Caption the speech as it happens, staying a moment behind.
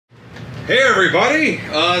Hey everybody,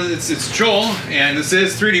 it's Joel, and this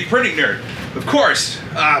is 3D Printing Nerd, of course,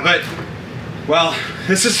 but, well,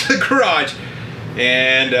 this is the garage,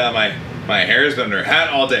 and my hair's been under a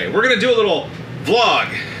hat all day. We're gonna do a little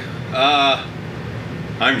vlog.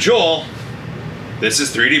 I'm Joel, this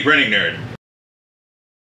is 3D Printing Nerd.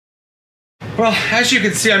 Well, as you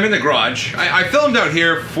can see, I'm in the garage. I filmed out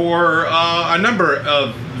here for a number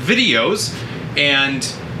of videos, and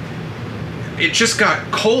it just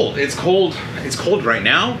got cold. It's cold right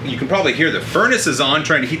now. You can probably hear the furnace is on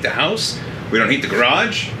trying to heat the house. We don't heat the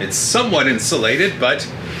garage. It's somewhat insulated, but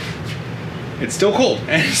it's still cold.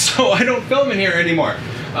 And so I don't film in here anymore.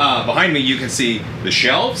 Behind me you can see the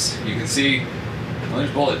shelves. You can see, well,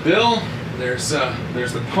 there's Bullet Bill. There's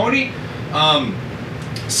the pony.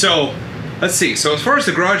 So let's see. So as far as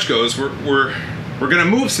the garage goes, we're gonna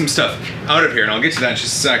move some stuff out of here, and I'll get to that in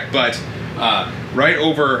just a sec, but right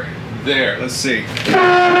over there, let's see.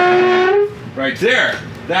 Right there,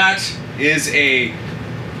 that is a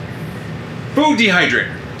food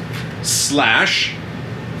dehydrator slash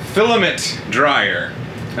filament dryer.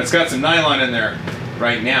 That's got some nylon in there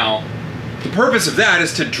right now. The purpose of that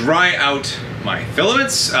is to dry out my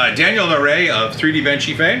filaments. Daniel Larray of 3D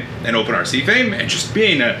Benchy fame and OpenRC fame, and just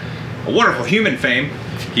being a wonderful human fame,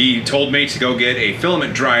 he told me to go get a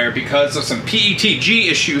filament dryer because of some PETG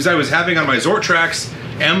issues I was having on my Zortrax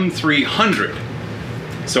M300.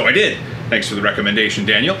 So I did. Thanks for the recommendation,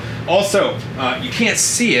 Daniel. Also, you can't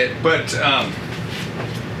see it, but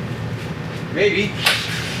maybe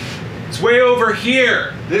it's way over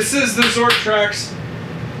here. This is the Zortrax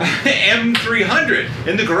M300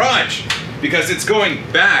 in the garage because it's going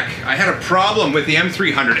back. I had a problem with the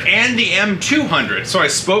M300 and the M200, so I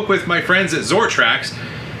spoke with my friends at Zortrax.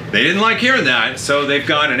 They didn't like hearing that, so they've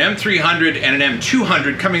got an M300 and an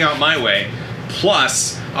M200 coming out my way.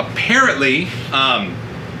 Plus, apparently,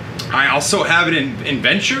 I also have an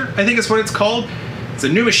Inventure, I think is what it's called. It's a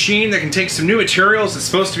new machine that can take some new materials. It's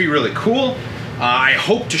supposed to be really cool. I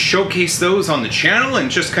hope to showcase those on the channel and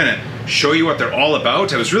just kind of show you what they're all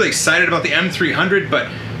about. I was really excited about the M300, but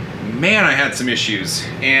man, I had some issues.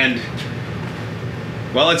 And,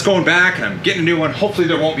 well, it's going back, and I'm getting a new one. Hopefully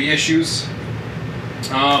there won't be issues.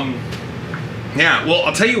 Yeah, well,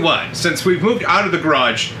 I'll tell you what, since we've moved out of the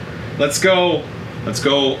garage, let's go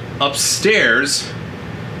upstairs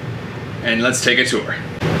and let's take a tour.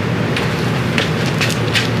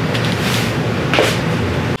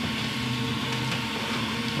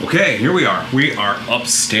 Okay, here we are. We are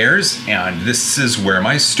upstairs, and this is where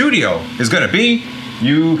my studio is gonna be.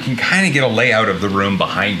 You can kind of get a layout of the room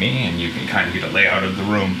behind me, and you can kind of get a layout of the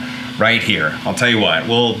room right here. I'll tell you what,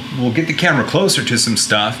 we'll get the camera closer to some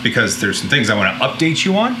stuff because there's some things I want to update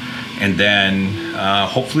you on, and then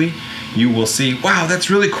hopefully you will see, wow, that's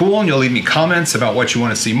really cool, and you'll leave me comments about what you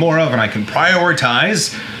want to see more of, and I can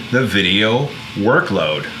prioritize the video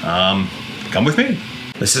workload. Come with me.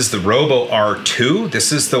 This is the Robo R2.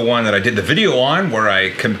 This is the one that I did the video on where I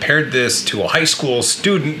compared this to a high school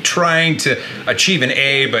student trying to achieve an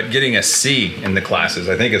A but getting a C in the classes,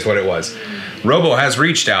 I think is what it was. Robo has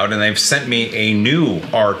reached out and they've sent me a new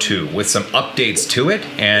R2 with some updates to it,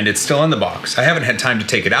 and it's still in the box. I haven't had time to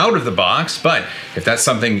take it out of the box, but if that's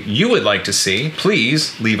something you would like to see,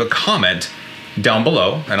 please leave a comment down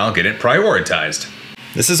below and I'll get it prioritized.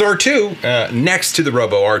 This is R2 next to the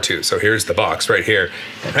Robo R2. So here's the box right here,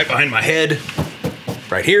 right behind my head,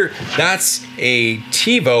 right here. That's a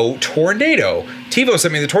TiVo Tornado. TiVo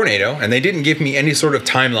sent me the Tornado, and they didn't give me any sort of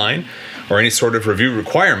timeline or any sort of review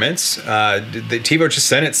requirements. The TiVo just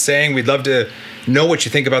sent it saying, we'd love to know what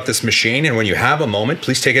you think about this machine, and when you have a moment,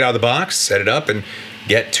 please take it out of the box, set it up, and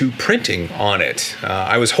get to printing on it.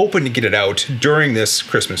 I was hoping to get it out during this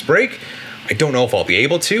Christmas break. I don't know if I'll be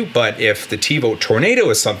able to, but if the TiVo Tornado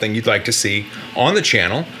is something you'd like to see on the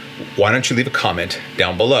channel, why don't you leave a comment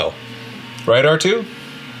down below? Right, R2?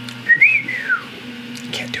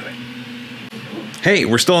 Can't do it. Hey,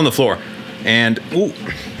 we're still on the floor. And, ooh,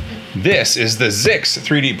 this is the Zix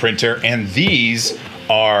 3D printer, and these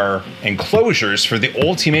are enclosures for the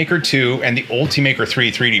Ultimaker 2 and the Ultimaker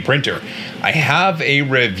 3 3D printer. I have a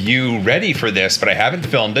review ready for this, but I haven't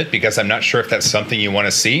filmed it because I'm not sure if that's something you want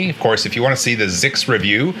to see. Of course, if you want to see the Zix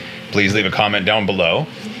review, please leave a comment down below.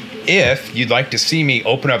 If you'd like to see me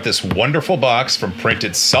open up this wonderful box from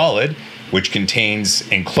Printed Solid, which contains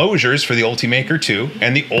enclosures for the Ultimaker 2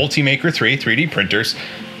 and the Ultimaker 3 3D printers,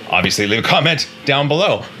 obviously leave a comment down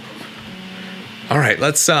below. All right,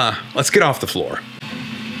 let's get off the floor.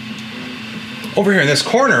 Over here in this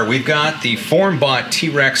corner, we've got the FormBot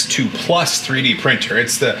T-Rex 2 Plus 3D printer.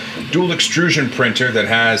 It's the dual extrusion printer that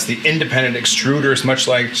has the independent extruders, much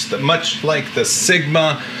like the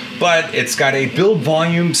Sigma but it's got a build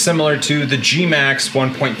volume similar to the Gmax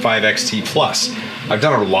 1.5 XT Plus. I've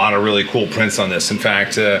done a lot of really cool prints on this. In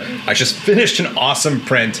fact, I just finished an awesome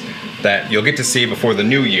print that you'll get to see before the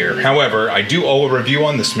new year. However, I do owe a review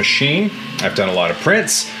on this machine. I've done a lot of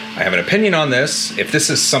prints. I have an opinion on this. If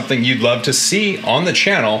this is something you'd love to see on the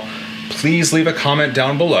channel, please leave a comment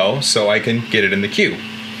down below so I can get it in the queue.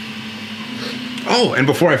 Oh, and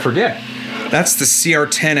before I forget, that's the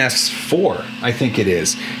CR10S4, I think it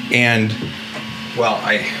is. And, well,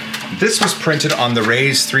 this was printed on the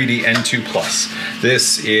Raise 3D N2 Plus.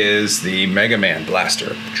 This is the Mega Man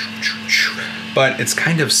Blaster. But it's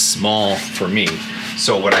kind of small for me.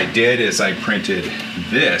 So what I did is I printed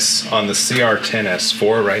this on the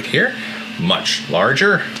CR10S4 right here. Much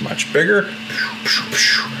larger, much bigger.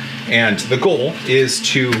 And the goal is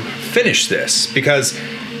to finish this because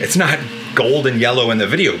it's not gold and yellow in the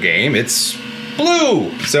video game, it's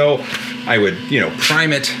blue. So I would,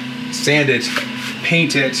 prime it, sand it,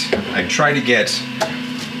 paint it. I'd try to get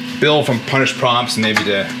Bill from Punish Prompts maybe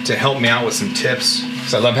to help me out with some tips.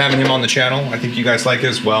 So I love having him on the channel. I think you guys like it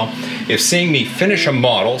as well. If seeing me finish a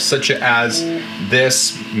model such as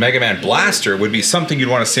this Mega Man Blaster would be something you'd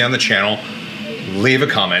want to see on the channel, leave a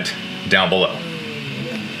comment down below.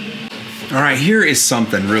 All right, here is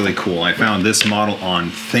something really cool. I found this model on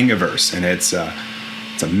Thingiverse, and it's a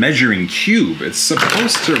measuring cube. It's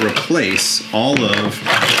supposed to replace all of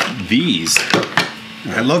these.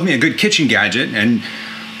 I love me a good kitchen gadget, and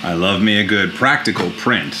I love me a good practical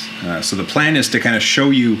print. So the plan is to kind of show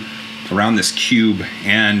you around this cube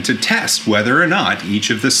and to test whether or not each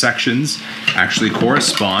of the sections actually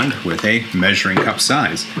correspond with a measuring cup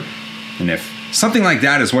size. And if something like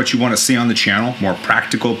that is what you want to see on the channel, more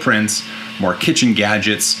practical prints, more kitchen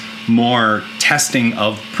gadgets, more testing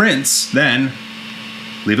of prints, then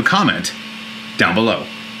leave a comment down below.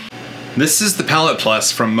 This is the Palette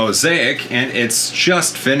Plus from Mosaic, and it's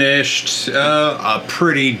just finished a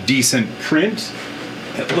pretty decent print.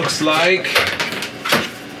 It looks like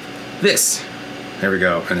this. There we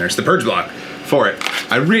go, and there's the purge block for it.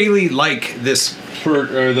 I really like this,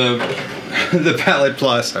 the Palette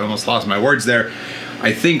Plus. I almost lost my words there.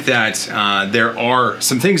 I think that there are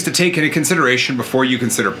some things to take into consideration before you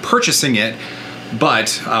consider purchasing it.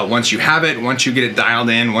 But once you have it, once you get it dialed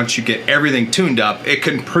in, once you get everything tuned up, it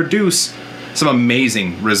can produce some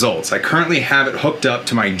amazing results. I currently have it hooked up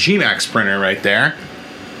to my Gmax printer right there.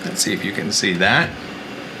 Let's see if you can see that.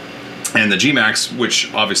 And the Gmax,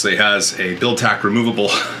 which obviously has a BuildTak removable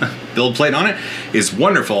build plate on it, is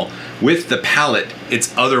wonderful. With the palette, it's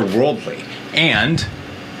otherworldly. And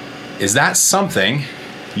is that something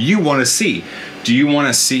you want to see? Do you want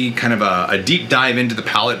to see kind of a deep dive into the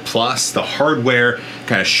Palette Plus, the hardware,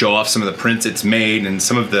 kind of show off some of the prints it's made and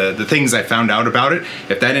some of the things I found out about it?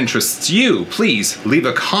 If that interests you, please leave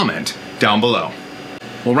a comment down below.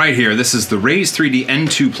 Well, right here, this is the Raise 3D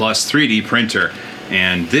N2 Plus 3D printer,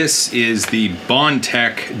 and this is the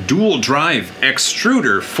Bondtech dual drive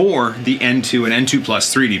extruder for the N2 and N2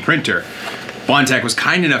 Plus 3D printer. Bondtech was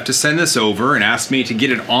kind enough to send this over and asked me to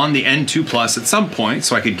get it on the N2 Plus at some point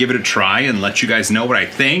so I could give it a try and let you guys know what I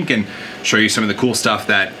think and show you some of the cool stuff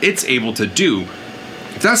that it's able to do.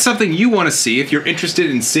 If that's something you want to see, if you're interested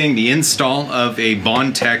in seeing the install of a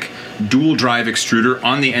Bondtech dual drive extruder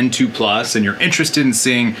on the N2 Plus and you're interested in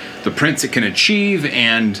seeing the prints it can achieve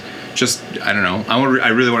and just, I don't know, I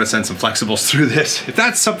really want to send some flexibles through this. If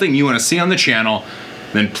that's something you want to see on the channel,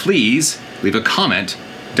 then please leave a comment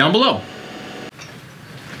down below.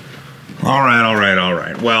 All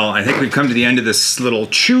right. Well, I think we've come to the end of this little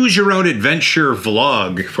choose your own adventure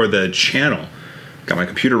vlog for the channel. Got my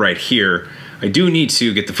computer right here. I do need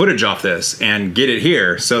to get the footage off this and get it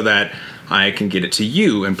here so that I can get it to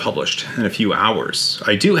you and published in a few hours.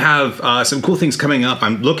 I do have some cool things coming up.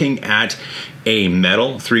 I'm looking at a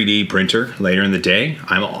metal 3D printer later in the day.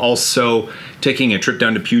 I'm also taking a trip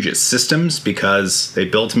down to Puget Systems because they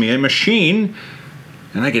built me a machine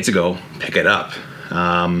and I get to go pick it up.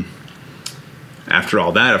 After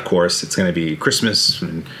all that, of course, it's going to be Christmas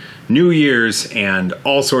and New Year's and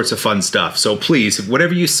all sorts of fun stuff. So please,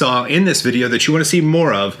 whatever you saw in this video that you want to see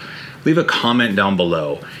more of, leave a comment down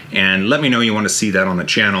below and let me know you want to see that on the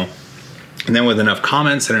channel. And then with enough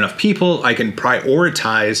comments and enough people, I can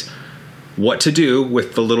prioritize what to do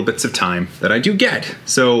with the little bits of time that I do get.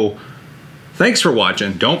 So thanks for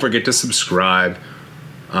watching. Don't forget to subscribe.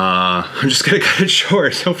 I'm just going to cut it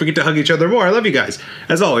short. Don't forget to hug each other more. I love you guys.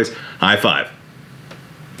 As always, high five.